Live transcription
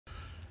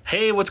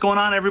Hey, what's going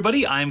on,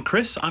 everybody? I'm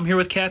Chris. I'm here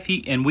with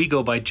Kathy, and we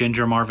go by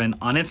Ginger Marvin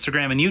on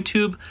Instagram and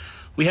YouTube.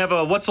 We have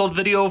a What's Sold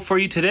video for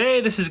you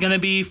today. This is going to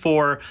be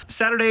for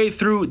Saturday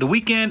through the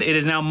weekend. It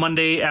is now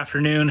Monday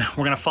afternoon.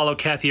 We're going to follow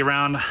Kathy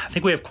around. I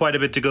think we have quite a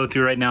bit to go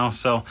through right now,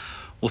 so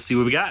we'll see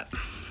what we got.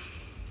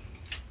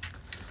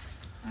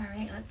 All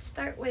right, let's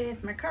start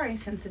with Mercari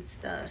since it's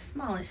the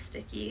smallest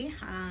sticky.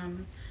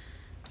 And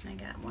I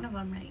got one of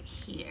them right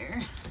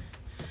here.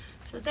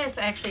 So this,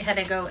 I actually had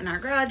to go in our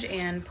garage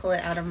and pull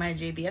it out of my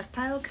JBF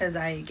pile because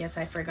I guess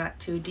I forgot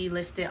to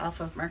delist it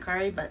off of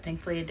Mercari, but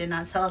thankfully it did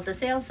not sell at the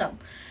sale, so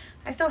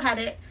I still had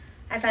it.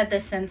 I've had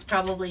this since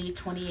probably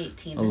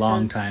 2018. A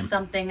long time.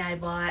 Something I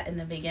bought in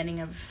the beginning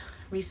of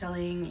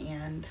reselling,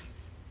 and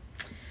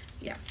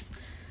yeah,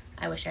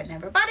 I wish I'd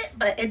never bought it,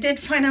 but it did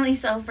finally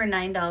sell for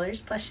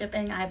 $9 plus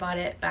shipping. I bought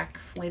it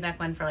way back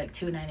when for like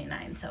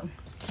 $2.99, so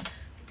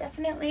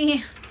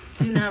definitely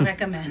do not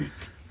recommend.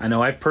 I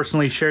know I've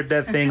personally shared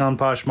that thing on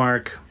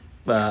Poshmark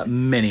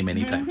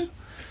many times.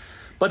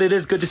 But it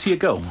is good to see it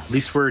go. At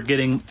least we're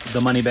getting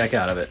the money back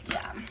out of it.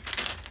 Yeah.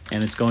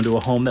 And it's going to a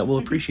home that will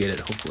appreciate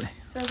it, hopefully.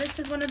 So this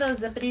is one of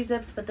those zippity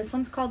zips, but this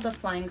one's called the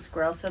Flying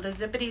Squirrel. So the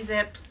zippity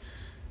zips,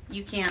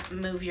 you can't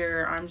move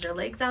your arms or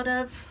legs out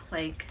of.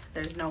 Like,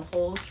 there's no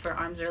holes for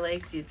arms or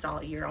legs.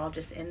 You're all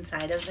just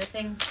inside of the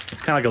thing.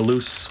 It's kind of like a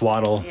loose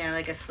swaddle. Yeah,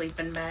 like a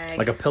sleeping bag.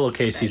 Like a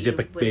pillowcase you zip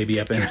a baby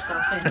up in.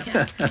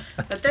 Yeah.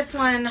 But this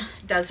one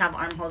does have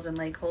armholes and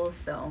leg holes,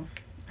 so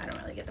I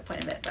don't really get the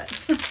point of it,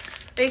 but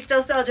they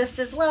still sell just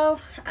as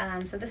well.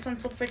 So this one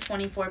sold for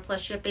 $24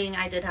 plus shipping.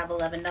 I did have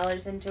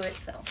 $11 into it,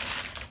 so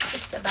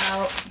just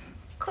about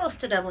close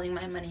to doubling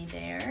my money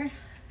there.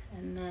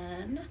 And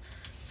then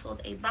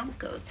sold a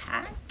Broncos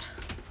hat.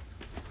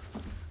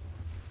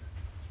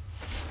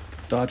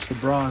 Dodge the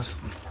bras.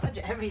 Dodge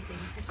everything.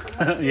 There's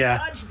so much to Yeah.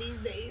 dodge these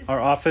days.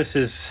 Our office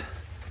is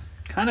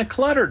kind of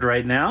cluttered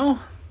right now.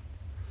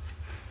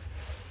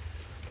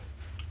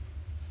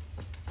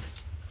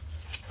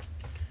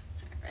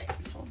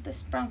 Alright, sold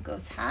this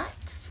Broncos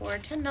hat for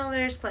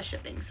 $10 plus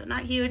shipping, so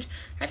not huge.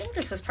 I think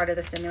this was part of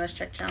the stimulus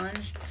check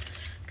challenge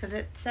because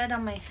it said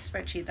on my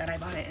spreadsheet that I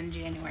bought it in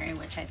January,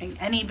 which I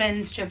think any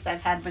bin strips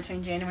I've had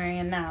between January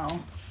and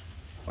now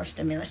were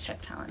stimulus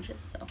check challenges.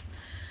 So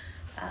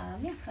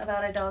yeah,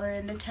 about $1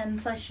 into 10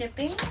 plus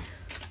shipping.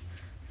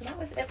 So that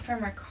was it for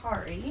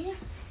Mercari.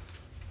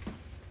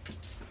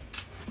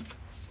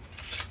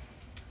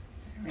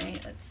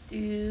 Alright, let's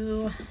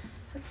do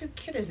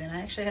Kidizen.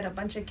 I actually had a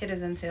bunch of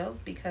Kidizen sales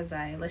because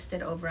I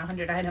listed over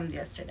 100 items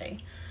yesterday.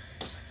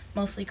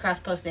 Mostly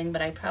cross-posting,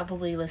 but I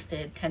probably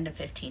listed 10 to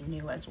 15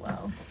 new as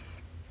well.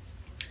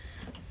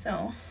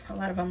 So a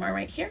lot of them are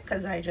right here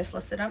because I just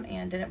listed them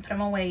and didn't put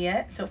them away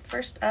yet. So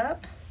first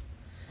up,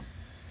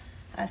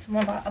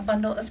 someone bought a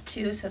bundle of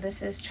 2. So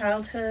this is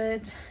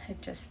Childhood.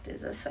 It just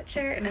is a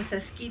sweatshirt and it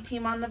says Ski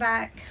Team on the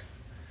back.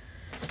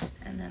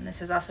 And then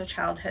this is also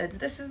Childhood.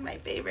 This is my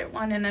favorite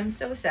one, and I'm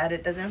so sad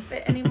it doesn't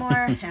fit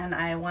anymore. And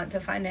I want to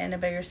find it in a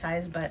bigger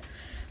size, but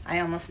I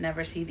almost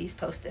never see these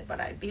posted, but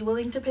I'd be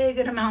willing to pay a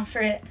good amount for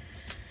it.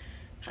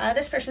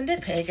 This person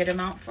did pay a good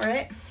amount for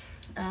it.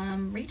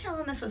 Retail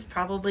on this was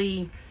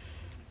probably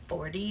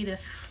 40 to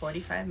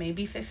 45,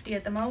 maybe 50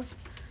 at the most.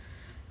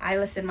 I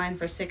listed mine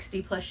for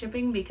 60 plus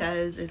shipping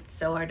because it's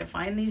so hard to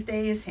find these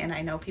days, and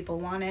I know people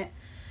want it.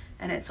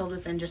 And it sold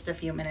within just a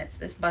few minutes.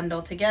 This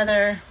bundle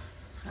together,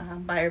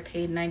 buyer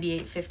paid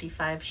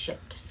 $98.55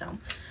 shipped. So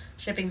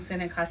shipping's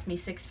gonna cost me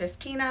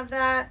 $6.15 of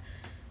that.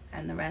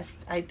 And the rest,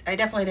 I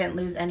definitely didn't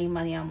lose any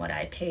money on what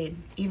I paid,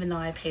 even though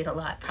I paid a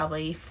lot,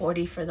 probably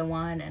 40 for the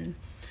one and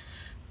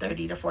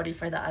 30 to 40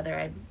 for the other.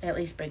 I'm at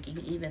least breaking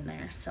even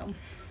there. So.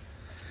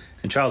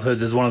 And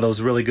Childhoods is one of those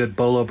really good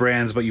bolo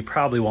brands, but you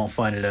probably won't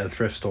find it at a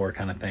thrift store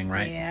kind of thing,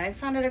 right? Yeah, I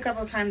found it a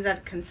couple times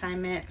at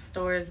consignment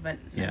stores, but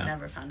yeah. I've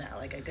never found it at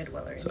like a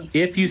Goodwill or anything. So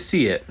if you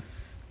see it,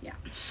 yeah,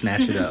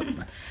 snatch it up.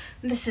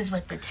 This is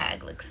what the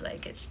tag looks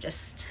like. It's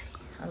just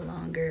a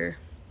longer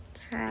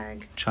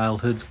tag.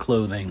 Childhood's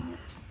clothing.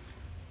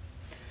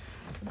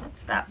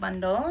 That's that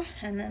bundle.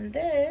 And then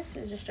this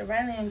is just a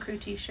Riley and Crew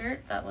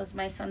t-shirt. That was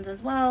my son's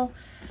as well.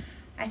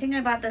 I think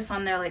I bought this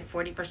on their like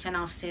 40%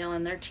 off sale,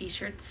 and their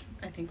t-shirts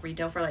I think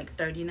retail for like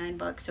 39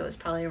 bucks, so it was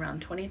probably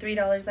around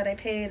 $23 that I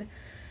paid.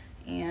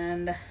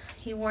 And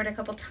he wore it a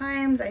couple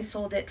times. I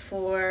sold it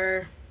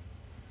for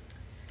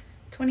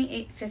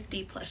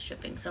 $28.50 plus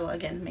shipping. So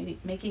again,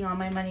 making all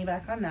my money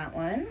back on that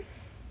one.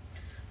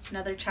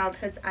 Another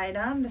Childhoods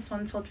item. This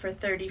one sold for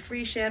 $30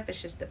 free ship.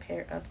 It's just a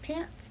pair of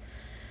pants.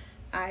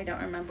 I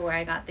don't remember where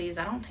I got these.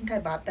 I don't think I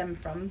bought them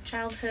from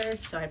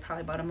Childhood, so I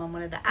probably bought them on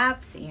one of the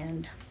apps,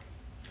 and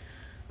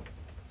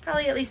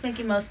probably at least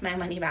making most of my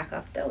money back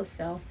off those,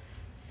 so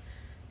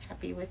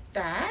happy with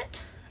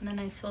that. And then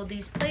I sold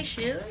these play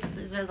shoes.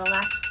 These are the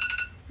last,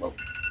 whoa,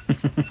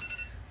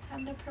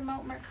 time to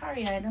promote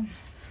Mercari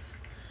items.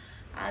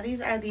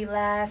 These are the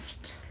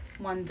last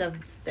ones of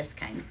this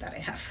kind that I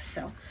have,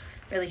 so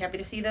really happy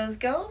to see those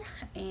go.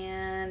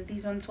 And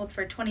these ones sold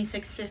for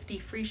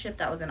 $26.50 free ship.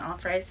 That was an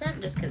offer I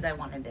sent just because I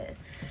wanted to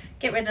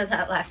get rid of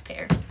that last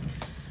pair.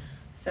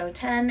 So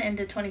 10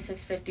 into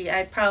 $26.50.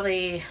 I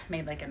probably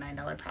made like a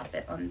 $9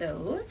 profit on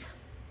those.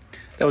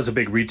 That was a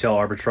big retail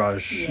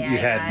arbitrage. Yeah, You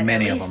had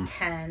many of them.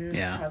 10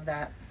 of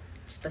that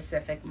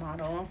specific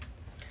model.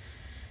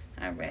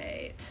 All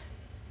right.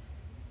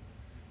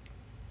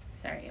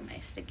 Sorry, my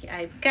sticky.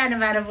 I'm kind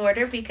of out of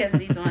order because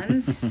these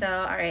ones. So,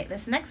 all right,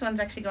 this next one's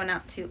actually going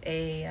out to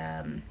a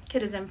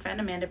Kidizen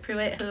friend, Amanda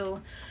Pruitt, who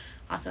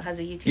also has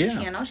a YouTube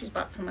channel. She's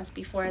bought from us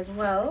before as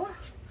well.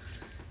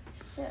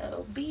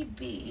 So,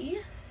 BB.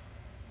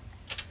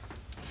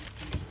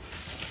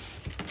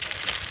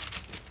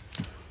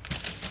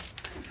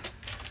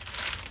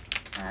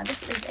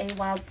 This is a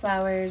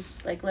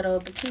Wildflowers, like little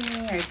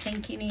bikini or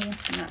tankini.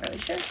 I'm not really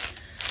sure.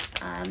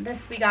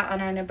 This we got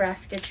on our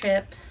Nebraska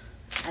trip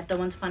at the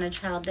Once Upon a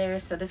Child there.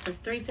 So this was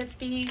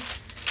 $3.50.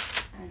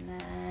 And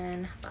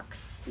then box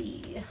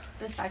C.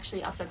 This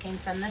actually also came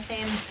from the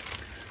same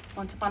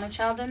Once Upon a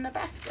Child in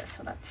Nebraska.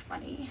 So that's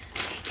funny.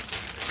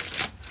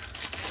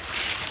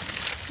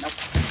 Nope.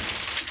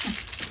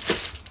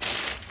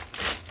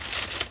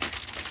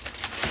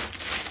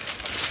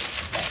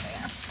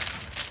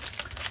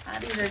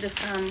 These are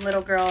just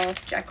little girl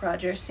Jack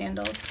Rogers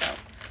sandals. So,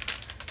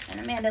 and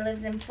Amanda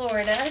lives in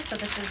Florida, so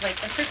this is like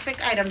the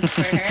perfect item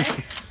for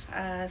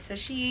her. So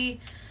she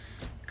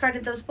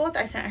carded those both.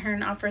 I sent her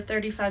an offer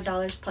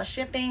 $35 plus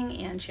shipping,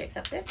 and she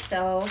accepted.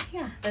 So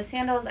yeah, the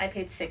sandals I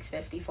paid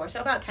 $6.50 for, so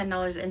about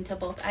 $10 into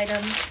both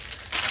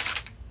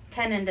items.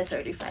 10 into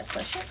 $35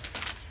 plus ship.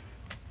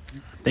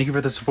 Thank you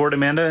for the support,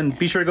 Amanda, and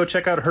be sure to go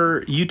check out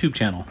her YouTube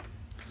channel.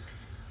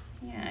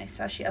 Yeah, I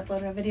saw she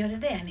uploaded a video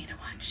today I need to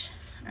watch.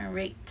 All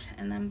right,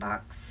 and then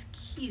box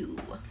Q.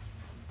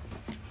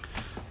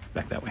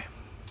 Back that way.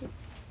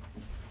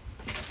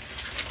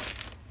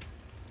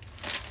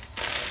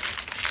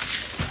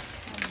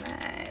 All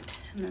right,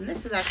 and then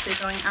this is actually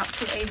going out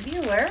to a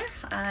viewer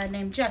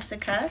named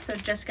Jessica. So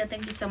Jessica,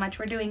 thank you so much.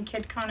 We're doing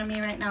Kid Economy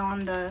right now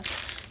on the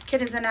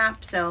Kidizen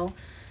app. So,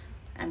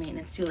 I mean,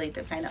 it's too late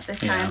to sign up this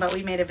time, but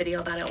we made a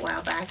video about it a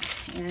while back.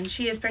 And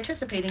she is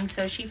participating,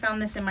 so she found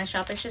this in my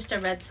shop. It's just a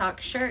red sock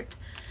shirt.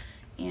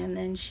 And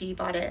then she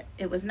bought it.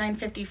 It was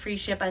 $9.50 free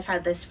ship. I've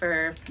had this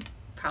for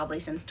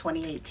probably since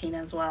 2018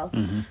 as well.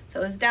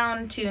 So it was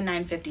down to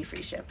 $9.50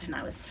 free ship, and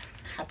I was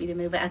happy to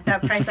move it at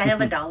that price. I have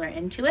 $1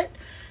 into it,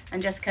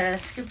 and Jessica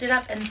scooped it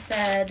up and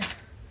said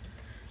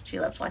she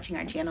loves watching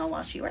our channel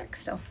while she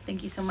works. So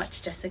thank you so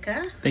much,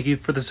 Jessica. Thank you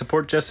for the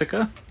support,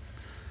 Jessica.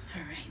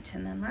 All right,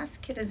 and then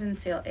last kit is in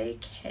sale,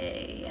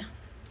 AK.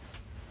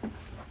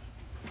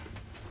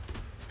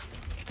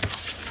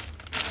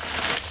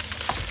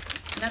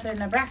 Another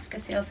Nebraska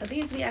sale. So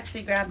these we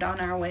actually grabbed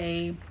on our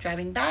way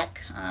driving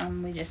back.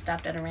 We just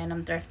stopped at a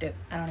random thrift.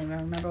 I don't even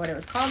remember what it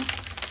was called.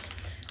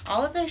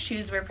 All of their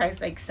shoes were priced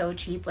like so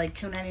cheap, like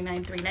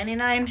 $2.99,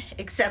 $3.99,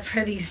 except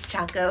for these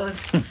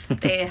Chacos.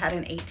 They had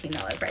an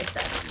 $18 price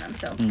tag on them.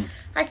 So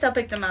I still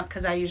picked them up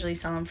because I usually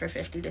sell them for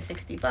 $50 to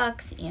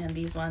 $60, and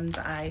these ones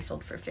I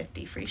sold for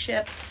 $50 free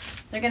ship.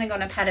 They're gonna go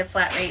on a padded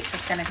flat rate, so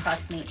it's gonna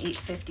cost me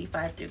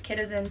 $8.55 through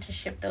Kidizen to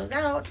ship those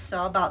out. So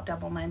I'll about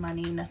double my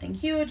money. Nothing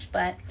huge,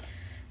 but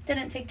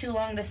didn't take too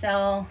long to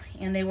sell,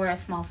 and they were a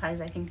small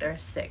size. I think they're a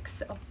 6,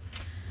 so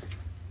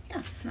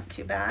yeah, not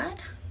too bad.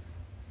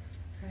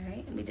 All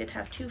right, and we did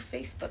have 2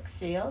 Facebook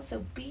sales.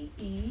 So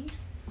BE.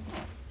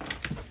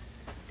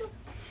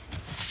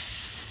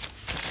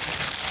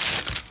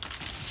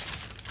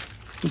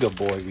 Good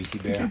boy, Reese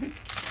Bear.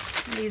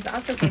 These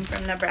also came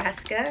from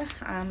Nebraska.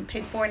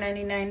 Paid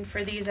 $4.99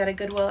 for these at a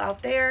Goodwill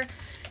out there.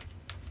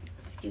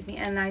 Excuse me,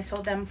 and I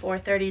sold them for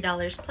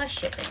 $30 plus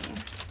shipping.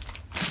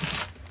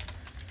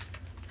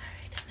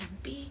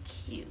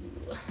 BQ.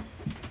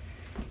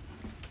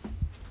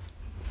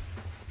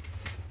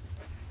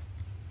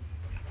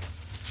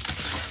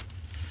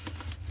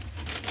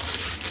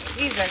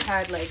 These I've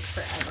had like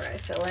forever, I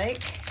feel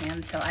like,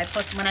 and so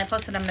when I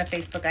posted them to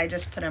Facebook, I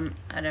just put them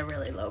at a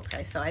really low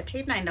price. So I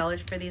paid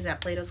 $9 for these at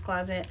Plato's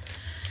Closet.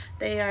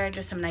 They are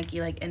just some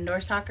Nike like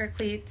indoor soccer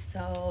cleats,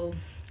 so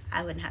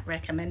I would not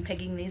recommend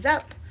picking these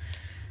up.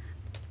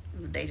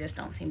 They just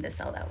don't seem to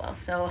sell that well.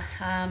 So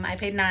I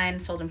paid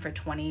 $9, sold them for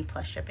 $20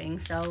 plus shipping.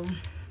 So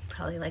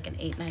probably like an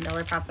 $8,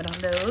 $9 profit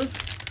on those.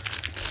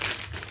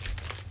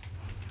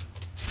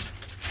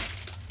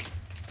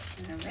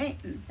 All right,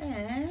 and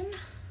then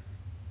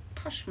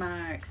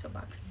Poshmark, so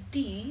box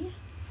D.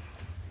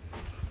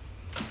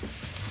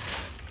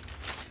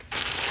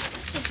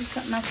 This is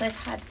something else I've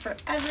had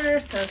forever.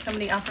 So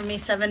somebody offered me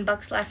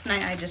 $7 last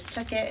night. I just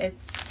took it.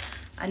 It's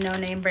a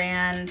no-name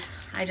brand.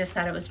 I just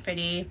thought it was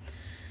pretty.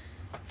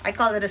 I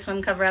call it a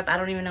swim cover up. I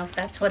don't even know if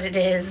that's what it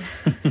is,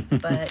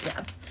 but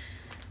yeah,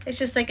 it's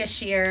just like a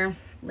sheer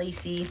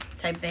lacy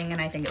type thing,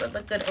 and I think it would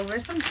look good over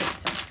something.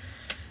 So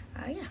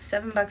yeah,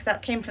 $7.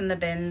 That came from the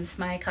bins.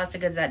 My cost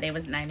of goods that day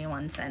was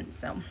 91 cents,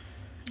 so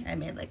I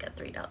made like a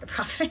 $3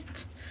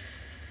 profit.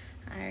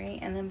 All right,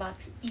 and then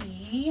box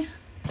E.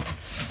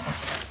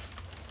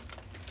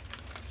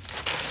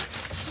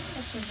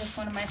 This is just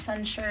one of my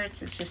son's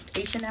shirts. It's just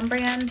H&M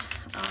brand,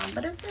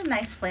 but it's a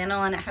nice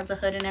flannel, and it has a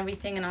hood and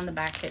everything, and on the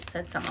back it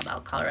said something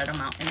about Colorado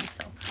Mountains,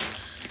 so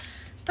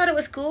Thought it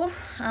was cool.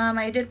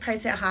 I did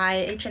price it high.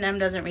 H&M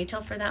doesn't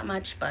retail for that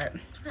much, but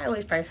I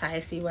always price high,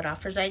 see what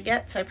offers I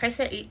get. So I priced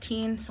it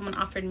 18. Someone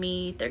offered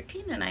me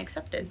 13 and I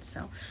accepted.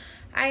 So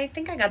I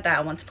think I got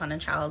that Once Upon a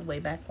Child way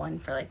back when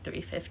for like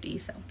 $3.50.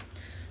 So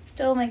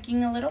still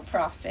making a little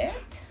profit.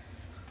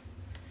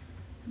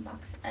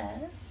 Box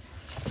S.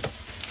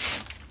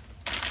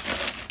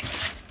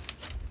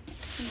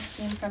 These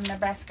came from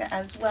Nebraska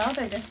as well.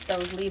 They're just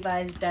those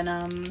Levi's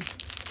denim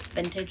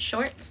vintage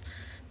shorts.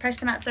 Priced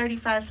them at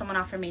 $35. Someone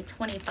offered me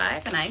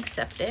 $25 and I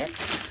accepted.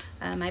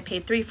 I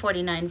paid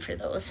 $3.49 for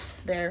those.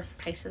 Their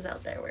prices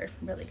out there were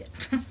really good.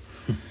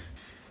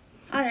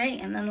 All right,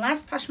 and then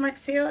last Poshmark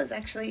sale is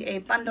actually a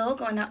bundle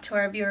going out to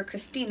our viewer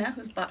Christina,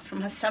 who's bought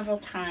from us several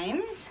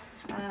times.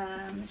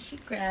 She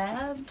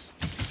grabbed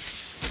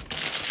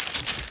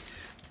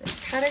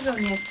this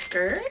Patagonia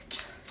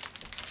skirt.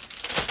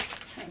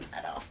 Turn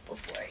that off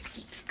before it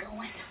keeps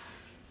going.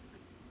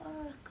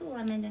 Oh, cool,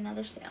 I made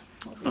another sale.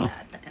 We'll do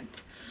that at the end.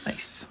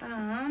 Nice.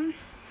 And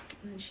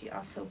then she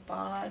also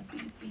bought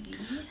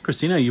BB.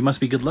 Christina, you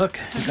must be good luck.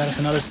 You got us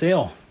another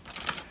sale.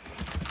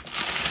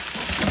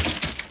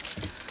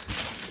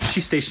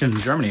 She's stationed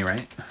in Germany,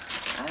 right?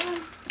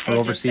 Or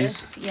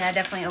overseas? Yeah,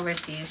 definitely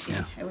overseas.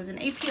 It was an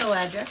APO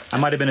address. I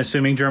might have been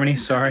assuming Germany.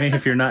 Sorry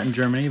if you're not in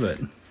Germany, but...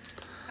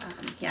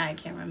 yeah, I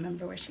can't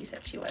remember where she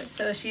said she was.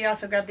 So she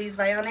also grabbed these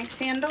Bionic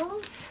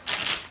sandals.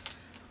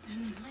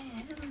 And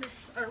man,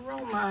 this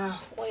aroma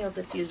oil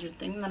diffuser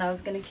thing that I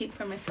was going to keep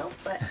for myself,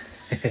 but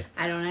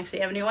I don't actually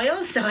have any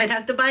oils, so I'd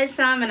have to buy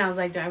some. And I was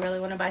like, do I really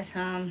want to buy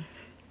some?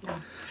 No.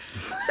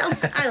 So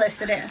I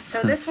listed it.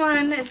 So this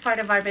one is part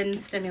of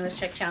Marvin's stimulus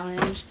check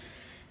challenge.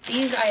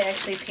 These I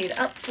actually paid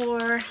up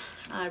for.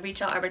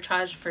 Retail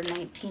arbitrage for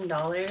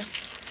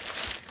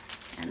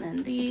 $19. And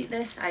then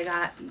this I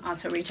got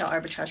also retail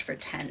arbitrage for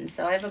 $10.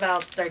 So I have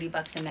about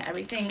 $30 into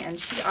everything, and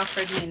she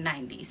offered me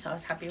 $90. So I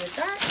was happy with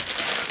that.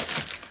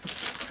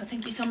 So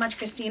thank you so much,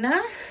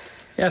 Christina.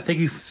 Yeah, thank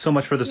you so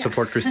much for the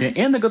support, Christina,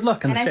 and the good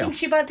luck on the sale. And I think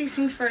she bought these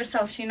things for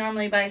herself. She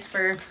normally buys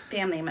for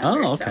family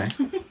members. Oh, okay.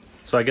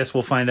 So I guess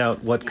we'll find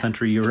out what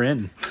country you're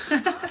in.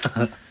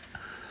 All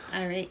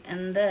right,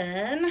 and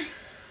then,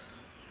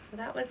 so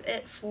that was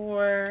it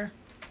for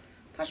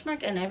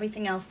Poshmark, and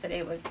everything else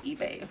today was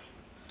eBay.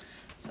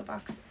 So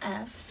box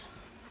F,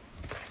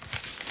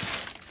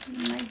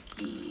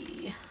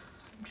 Nike.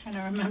 I'm trying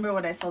to remember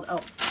what I sold.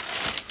 Oh,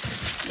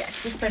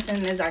 yes, this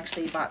person has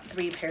actually bought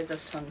 3 pairs of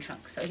swim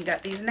trunks. So he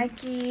got these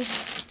Nike,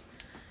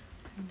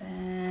 and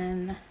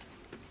then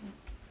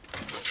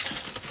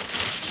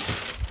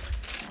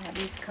I have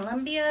these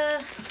Columbia,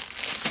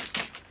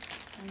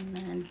 and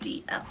then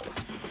DL.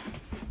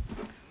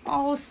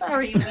 Oh,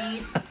 sorry,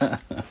 Reese. Oh,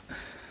 good.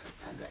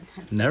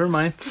 Never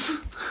mind.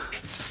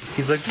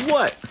 He's like,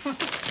 what?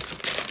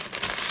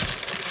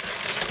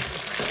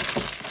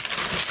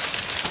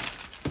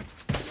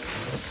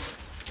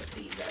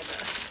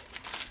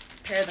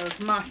 Pair of those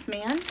Moss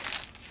Man.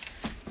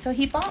 So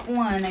he bought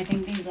one, I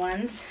think these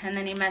ones, and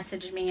then he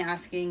messaged me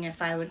asking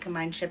if I would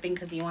combine shipping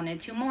because he wanted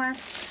 2 more.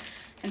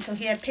 And so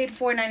he had paid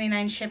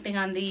 $4.99 shipping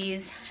on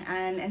these,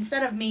 and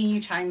instead of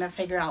me trying to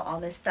figure out all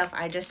this stuff,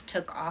 I just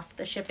took off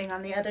the shipping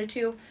on the other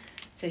 2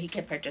 so he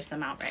could purchase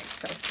them outright.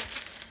 So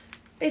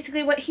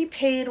basically what he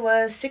paid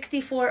was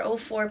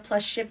 $64.04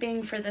 plus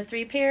shipping for the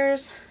 3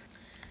 pairs.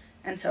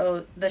 And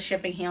so the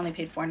shipping, he only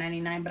paid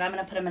 $4.99, but I'm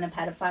going to put them in a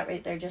padded flat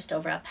rate. They're just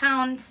over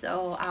 £1,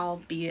 so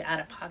I'll be out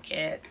of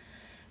pocket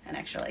an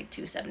extra like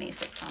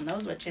 $2.76 on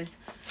those, which is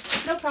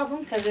no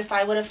problem, because if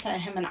I would have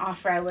sent him an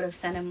offer, I would have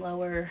sent him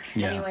lower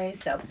anyway.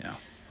 So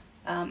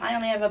I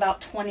only have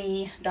about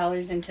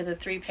 $20 into the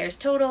 3 pairs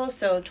total,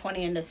 so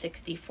 20 into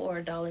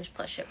 $64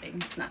 plus shipping.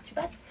 It's not too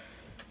bad.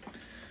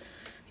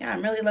 Yeah,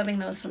 I'm really loving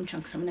those swim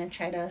trunks. I'm going to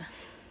try to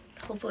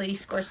hopefully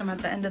score some at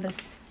the end of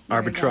this.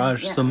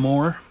 Arbitrage some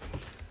more.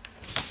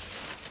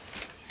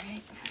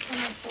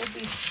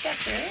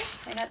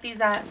 Skechers. I got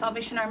these at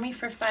Salvation Army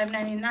for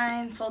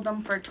 $5.99. Sold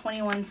them for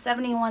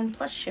 $21.71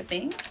 plus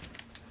shipping.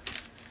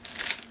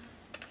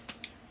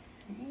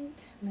 Right.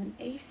 And then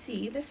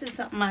AC. This is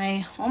something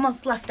I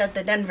almost left at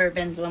the Denver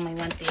bins when we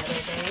went the other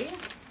day.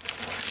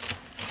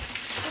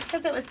 Just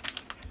because it was,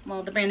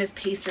 well, the brand is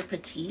Pacer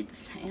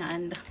Petites,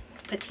 and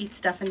petite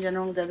stuff in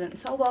general doesn't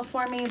sell well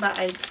for me, but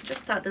I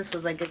just thought this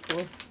was like a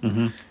cool.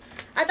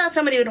 I thought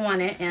somebody would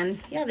want it,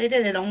 and yeah, they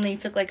did. It only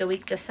took like a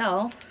week to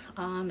sell.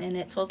 And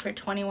it sold for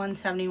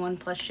 $21.71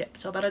 plus ship.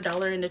 So about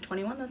 $1 into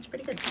 21. That's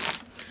pretty good.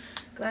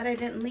 Glad I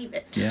didn't leave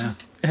it. Yeah.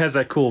 It has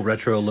that cool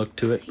retro look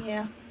to it.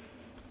 Yeah. All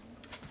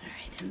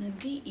right. And then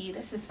DE.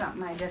 This is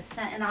something I just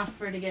sent an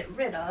offer to get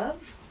rid of.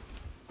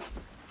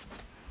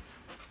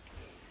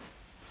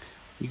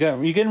 You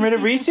getting rid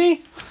of Reese? Oh.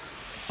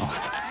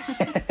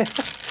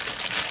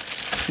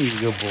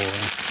 He's a good boy.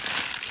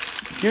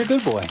 You're a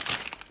good boy.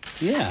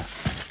 Yeah. All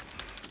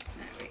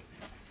right.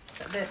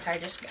 So this I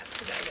just grabbed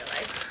because I realized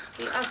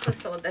we also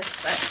sold this,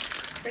 but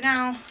for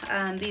now,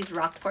 these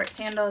Rockport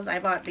sandals, I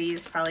bought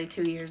these probably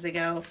 2 years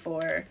ago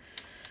for,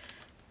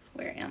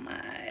 where am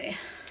I?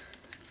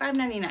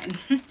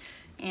 $5.99.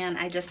 and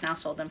I just now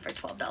sold them for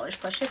 $12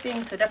 plus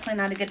shipping, so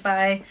definitely not a good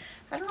buy.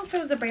 I don't know if it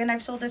was the brand.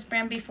 I've sold this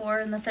brand before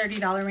in the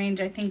 $30 range.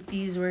 I think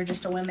these were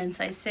just a women's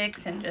size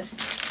 6, and just,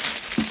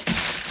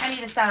 I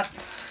need to stop,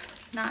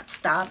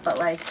 but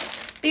like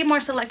be more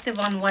selective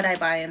on what I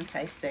buy in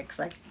size 6,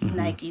 like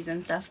Nikes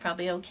and stuff,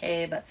 probably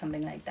okay, but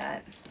something like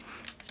that,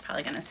 it's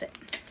probably gonna sit.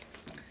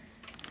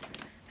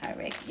 All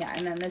right, yeah,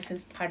 and then this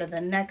is part of the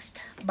next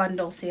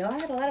bundle sale.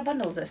 I had a lot of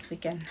bundles this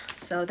weekend.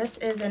 So this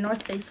is a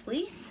North Face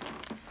fleece.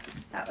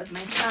 That was my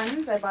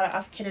son's. I bought it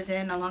off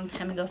Kidizen a long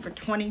time ago for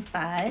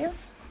 $25.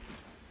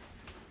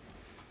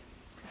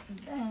 And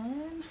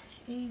then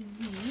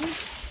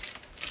AZ.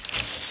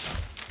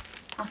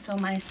 Also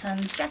my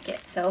son's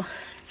jacket. So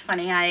it's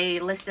funny, I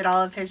listed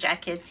all of his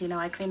jackets. You know,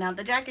 I cleaned out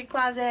the jacket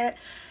closet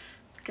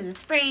because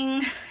it's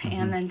spring,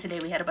 and then today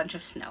we had a bunch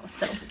of snow,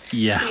 so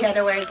yeah, he had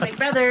to wear his big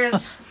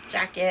brother's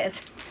jacket,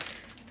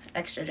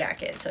 extra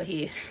jacket, so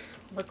he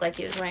looked like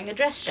he was wearing a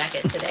dress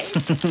jacket today.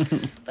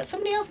 But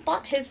somebody else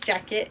bought his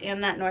jacket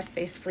and that North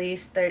Face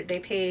fleece.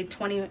 They paid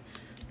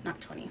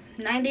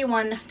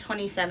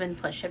 $91.27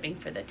 plus shipping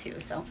for the two.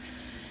 So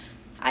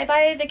I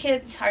buy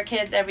our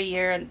kids every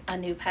year a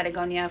new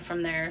Patagonia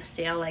from their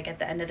sale. Like at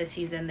the end of the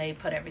season, they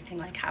put everything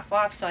like half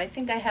off. So I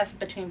think I have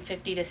between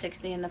 50 to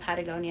 60 in the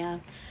Patagonia.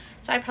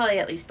 So I probably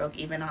at least broke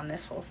even on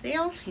this whole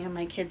sale. And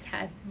my kids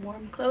had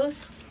warm clothes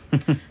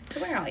to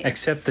wear all year.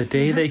 Except the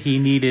day that he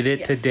needed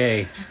it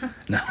today.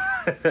 No.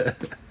 Alright,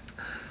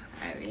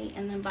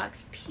 and then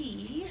box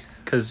P.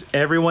 Because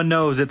everyone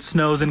knows it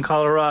snows in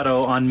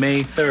Colorado on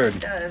May 3rd.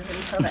 It does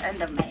until the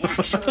end of May,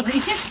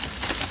 actually.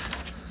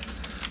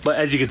 But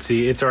as you can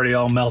see, it's already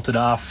all melted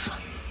off.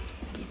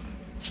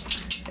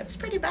 It was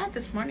pretty bad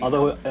this morning.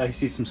 Although I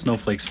see some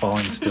snowflakes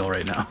falling still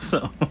right now,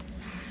 so.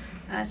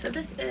 So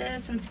this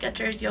is some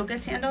Skechers yoga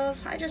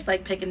sandals. I just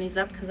like picking these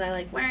up because I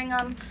like wearing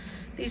them.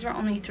 These were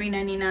only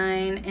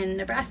 $3.99 in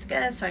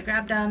Nebraska, so I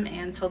grabbed them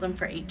and sold them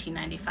for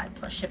 $18.95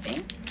 plus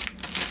shipping.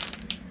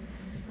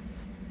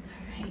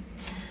 Alright,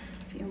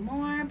 a few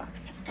more. Box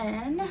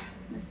N.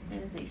 This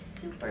is a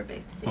super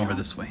big sale. Over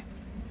this way.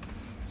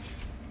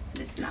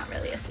 This is not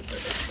really a super big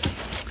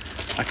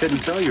sale. I couldn't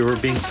tell you were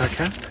being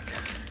sarcastic.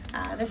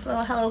 This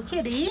little Hello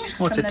Kitty.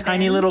 Oh, it's a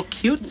tiny little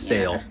cute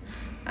sale.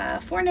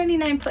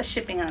 $4.99 plus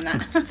shipping on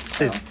that.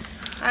 So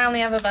I only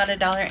have about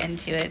 $1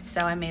 into it,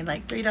 so I made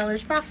like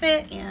 $3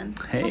 profit, and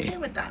I'm okay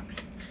with that.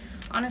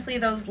 Honestly,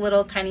 those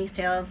little tiny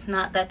sales,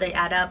 not that they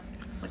add up,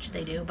 which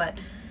they do, but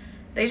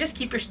they just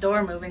keep your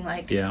store moving.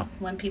 Like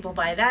when people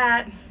buy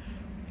that,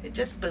 it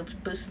just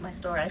boosts my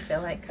store, I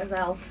feel like, because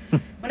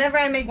whenever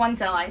I make one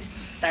sale, I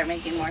start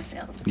making more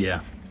sales.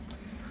 Yeah.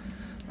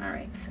 All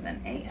right, so then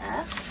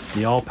AF.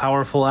 The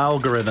all-powerful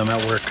algorithm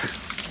at work.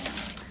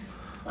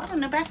 A lot of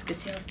Nebraska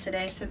sales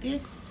today. So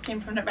these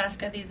came from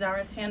Nebraska, these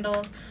Zara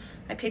sandals.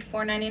 I paid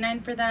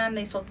 $4.99 for them.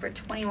 They sold for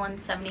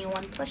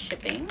 $21.71 plus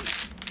shipping.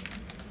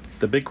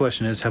 The big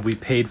question is, have we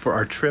paid for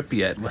our trip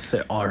yet with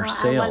our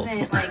sales?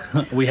 I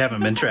wasn't, we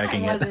haven't been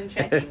tracking it. I wasn't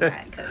tracking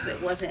that because it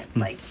wasn't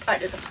like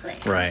part of the plan.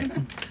 Right.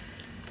 And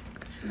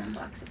then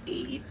box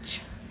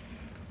H.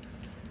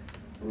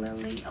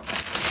 Lily. Okay.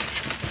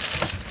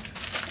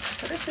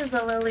 So this is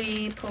a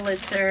Lily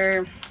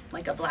Pulitzer,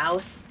 like a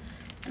blouse.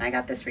 And I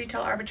got this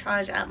retail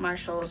arbitrage at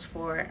Marshall's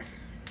for,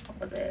 what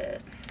was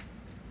it?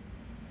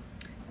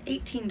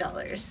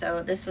 $18.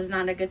 So this was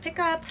not a good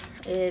pickup.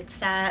 It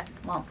sat,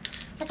 well,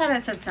 I thought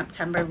it said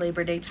September,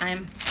 Labor Day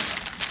time.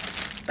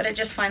 But it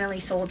just finally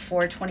sold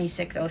for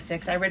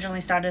 $26.06. I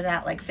originally started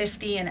at like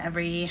 $50, and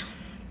every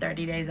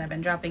 30 days I've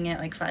been dropping it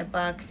like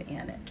 $5,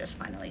 and it just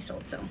finally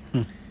sold. So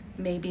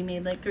maybe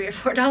made like $3 or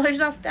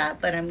 $4 off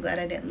that, but I'm glad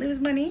I didn't lose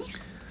money.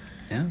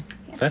 Yeah,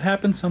 that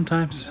happens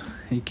sometimes.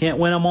 You can't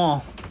win them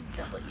all.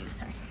 W,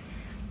 sorry.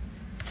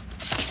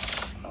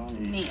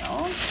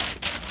 O'Neill.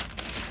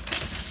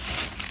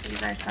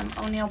 These are some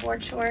O'Neill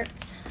board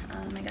shorts.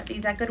 I got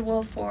these at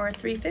Goodwill for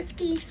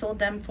 $3.50. Sold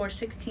them for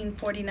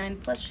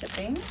 $16.49 plus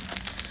shipping.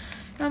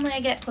 Normally I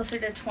get closer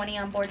to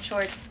 $20 on board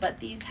shorts, but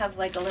these have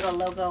like a little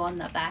logo on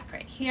the back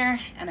right here,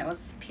 and it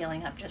was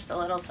peeling up just a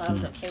little, so I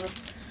was okay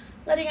with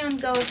letting them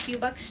go a few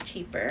bucks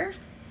cheaper.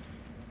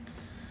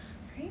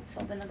 All right,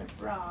 sold another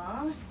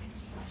bra.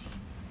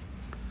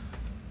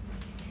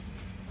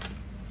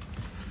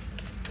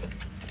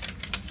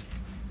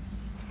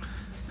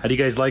 How do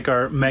you guys like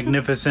our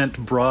magnificent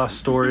bra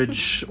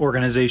storage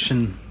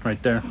organization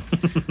right there?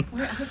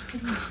 Where else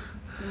could we?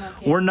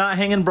 We're not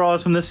hanging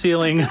bras from the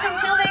ceiling.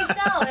 Until they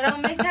sell, they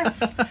don't make us.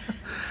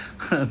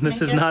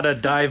 This is not a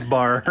dive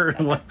bar.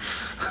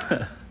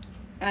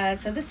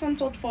 So this one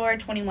sold for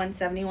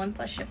 $21.71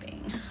 plus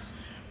shipping.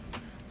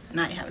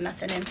 And I have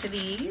nothing into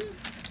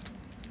these.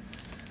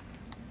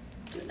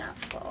 Do not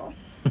fall.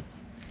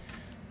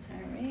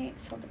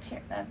 Alright, sold a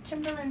pair of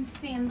Timberland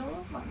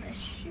sandals on the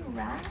shoe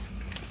rack.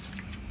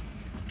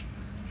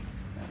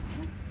 So,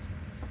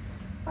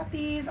 bought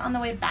these on the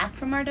way back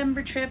from our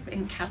Denver trip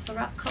in Castle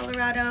Rock,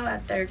 Colorado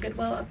at their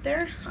Goodwill up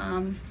there.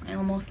 I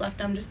almost left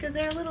them just because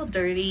they're a little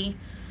dirty.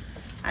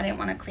 I didn't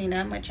want to clean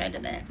them, which I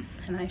didn't.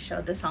 And I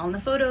showed this all in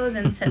the photos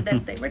and said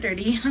that they were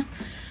dirty.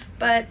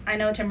 But I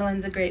know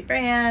Timberland's a great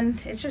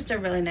brand. It's just a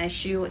really nice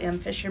shoe,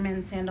 and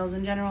fisherman sandals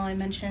in general, I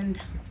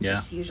mentioned,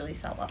 just usually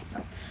sell well.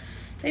 So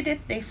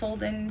they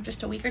sold in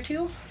just a week or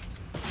two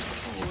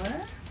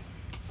for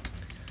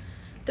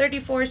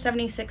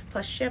 $34.76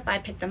 plus ship. I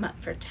picked them up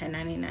for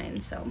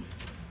 $10.99, so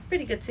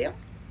pretty good sale.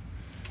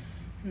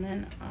 And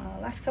then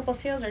last couple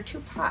sales are 2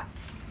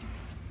 pots,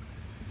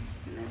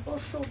 and they're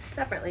both sold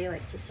separately,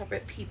 like to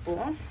separate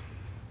people.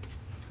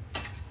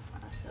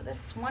 So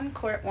this 1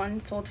 quart one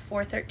sold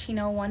for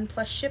 $13.01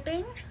 plus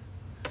shipping.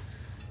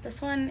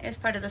 This one is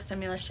part of the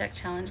stimulus check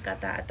challenge,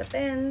 got that at the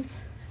bins.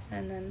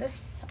 And then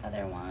this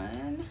other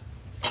one,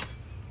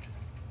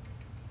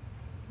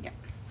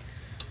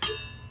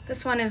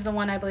 this one is the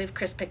one I believe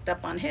Chris picked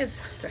up on his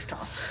thrift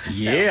haul.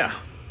 Yeah. So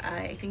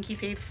I think he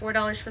paid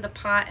 $4 for the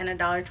pot and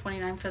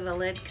 $1.29 for the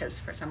lid, because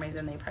for some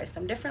reason they priced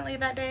them differently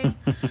that day.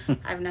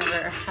 I've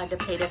never had to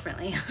pay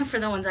differently for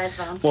the ones I've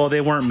found. Well,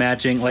 they weren't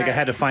matching. Like, I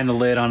had to find the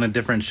lid on a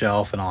different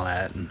shelf and all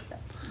that. And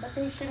but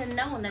they should have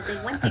known that they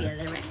went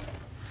together, right?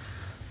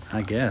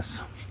 I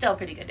guess. Still a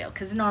pretty good deal,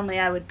 because normally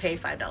I would pay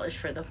 $5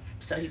 for the,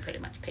 so he pretty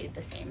much paid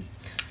the same.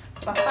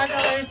 So about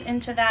 $5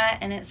 into that,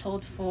 and it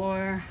sold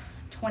for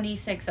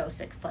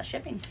 $26.06 plus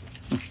shipping.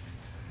 So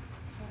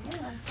yeah,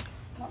 that's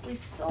what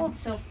we've sold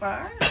so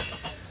far.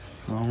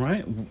 All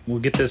right, we'll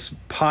get this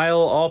pile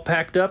all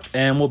packed up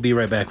and we'll be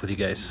right back with you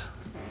guys.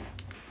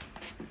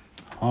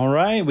 All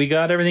right, we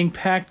got everything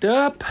packed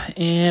up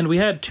and we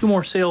had 2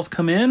 more sales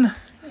come in.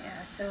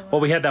 Yeah, so well,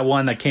 we had that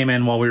one that came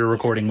in while we were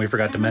recording. We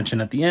forgot to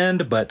mention at the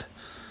end, but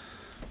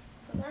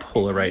we'll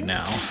pull it right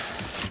now.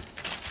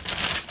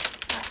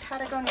 That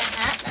Patagonia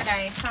hat that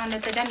I found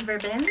at the Denver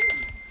bins.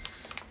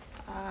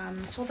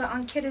 Sold it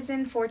on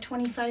Kidizen for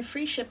 $25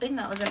 free shipping.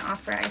 That was an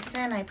offer I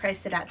sent. I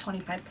priced it at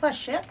 $25 plus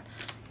ship.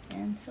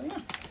 And so yeah,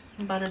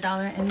 about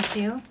 $1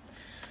 into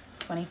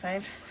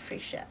 $25 free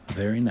ship.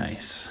 Very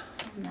nice.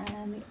 And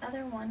then the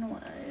other one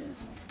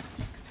was,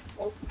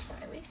 oh,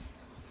 sorry, Elise.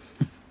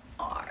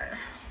 R.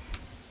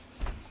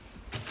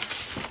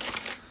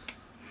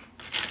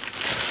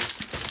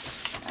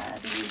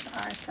 These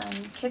are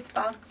some kids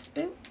box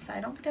boots.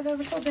 I don't think I've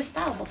ever sold this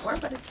style before,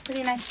 but it's a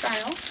pretty nice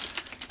style.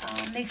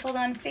 They sold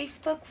on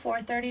Facebook for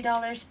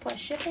 $30 plus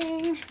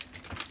shipping,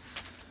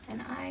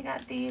 and I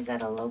got these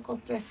at a local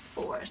thrift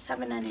for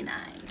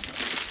 $7.99.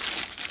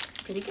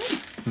 So pretty good.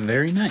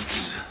 Very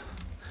nice.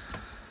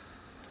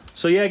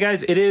 So yeah,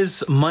 guys, it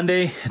is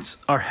Monday. It's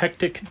our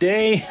hectic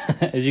day,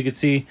 as you can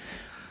see.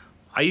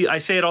 I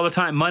say it all the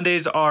time.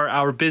 Mondays are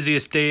our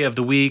busiest day of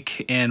the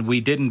week, and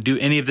we didn't do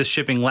any of this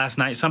shipping last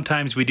night.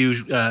 Sometimes we do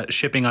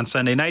shipping on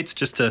Sunday nights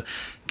just to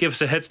give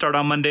us a head start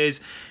on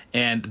Mondays,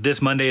 and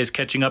this Monday is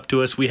catching up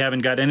to us. We haven't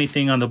got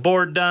anything on the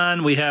board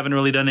done. We haven't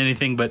really done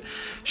anything but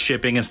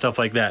shipping and stuff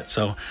like that.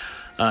 So,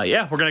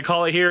 yeah, we're going to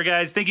call it here,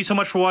 guys. Thank you so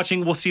much for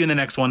watching. We'll see you in the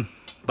next one.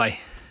 Bye.